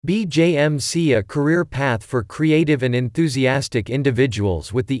BJMC, a career path for creative and enthusiastic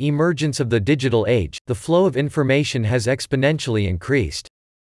individuals. With the emergence of the digital age, the flow of information has exponentially increased.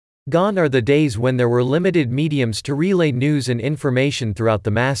 Gone are the days when there were limited mediums to relay news and information throughout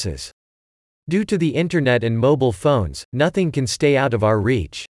the masses. Due to the internet and mobile phones, nothing can stay out of our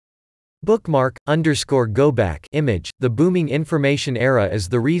reach. Bookmark_go back image. The booming information era is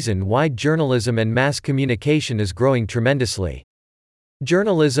the reason why journalism and mass communication is growing tremendously.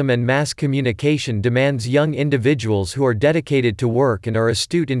 Journalism and mass communication demands young individuals who are dedicated to work and are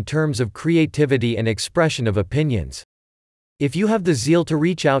astute in terms of creativity and expression of opinions. If you have the zeal to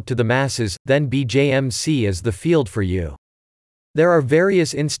reach out to the masses, then BJMC is the field for you. There are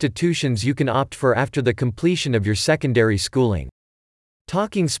various institutions you can opt for after the completion of your secondary schooling.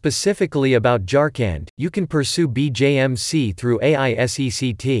 Talking specifically about Jharkhand, you can pursue BJMC through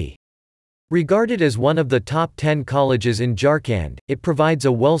AISECT. Regarded as one of the top 10 colleges in Jharkhand, it provides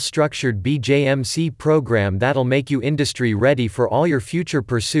a well-structured BJMC program that'll make you industry ready for all your future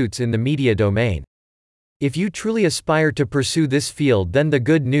pursuits in the media domain. If you truly aspire to pursue this field, then the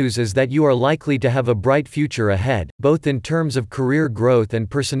good news is that you are likely to have a bright future ahead, both in terms of career growth and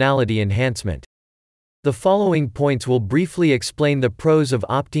personality enhancement. The following points will briefly explain the pros of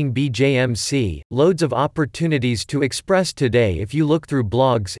opting BJMC. Loads of opportunities to express today. If you look through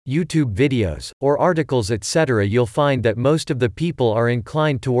blogs, YouTube videos, or articles etc., you'll find that most of the people are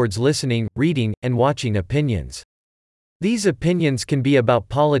inclined towards listening, reading, and watching opinions. These opinions can be about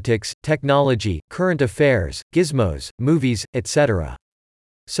politics, technology, current affairs, gizmos, movies, etc.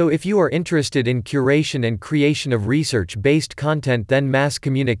 So if you are interested in curation and creation of research-based content, then mass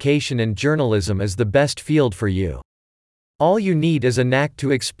communication and journalism is the best field for you. All you need is a knack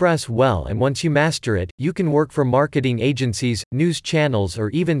to express well, and once you master it, you can work for marketing agencies, news channels, or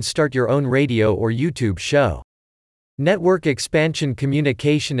even start your own radio or YouTube show. Network expansion.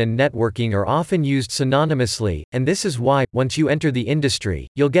 Communication and networking are often used synonymously, and this is why, once you enter the industry,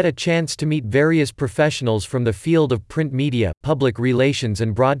 you'll get a chance to meet various professionals from the field of print media, public relations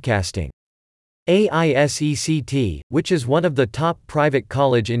and broadcasting. AISECT, which is one of the top private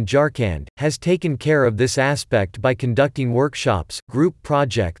college in Jharkhand, has taken care of this aspect by conducting workshops, group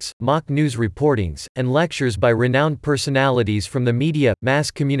projects, mock news reportings, and lectures by renowned personalities from the media,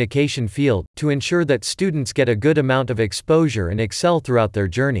 mass communication field, to ensure that students get a good amount of exposure and excel throughout their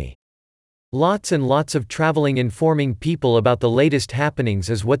journey. Lots and lots of traveling, informing people about the latest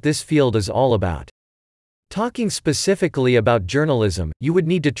happenings is what this field is all about. Talking specifically about journalism, you would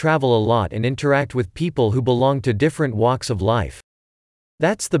need to travel a lot and interact with people who belong to different walks of life.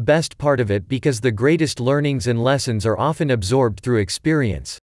 That's the best part of it, because the greatest learnings and lessons are often absorbed through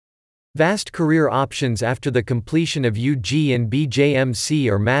experience. Vast career options. After the completion of UG and BJMC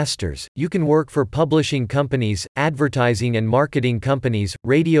or Masters, you can work for publishing companies, advertising and marketing companies,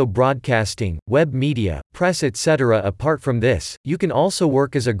 radio broadcasting, web media, press etc. Apart from this, you can also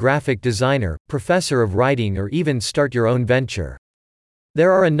work as a graphic designer, professor of writing, or even start your own venture.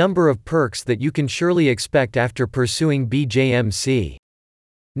 There are a number of perks that you can surely expect after pursuing BJMC.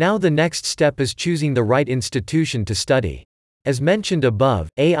 Now the next step is choosing the right institution to study. As mentioned above,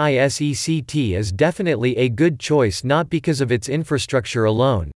 AISECT is definitely a good choice, not because of its infrastructure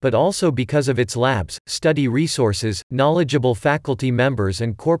alone, but also because of its labs, study resources, knowledgeable faculty members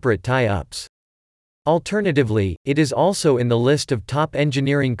and corporate tie-ups. Alternatively, it is also in the list of top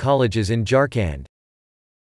engineering colleges in Jharkhand.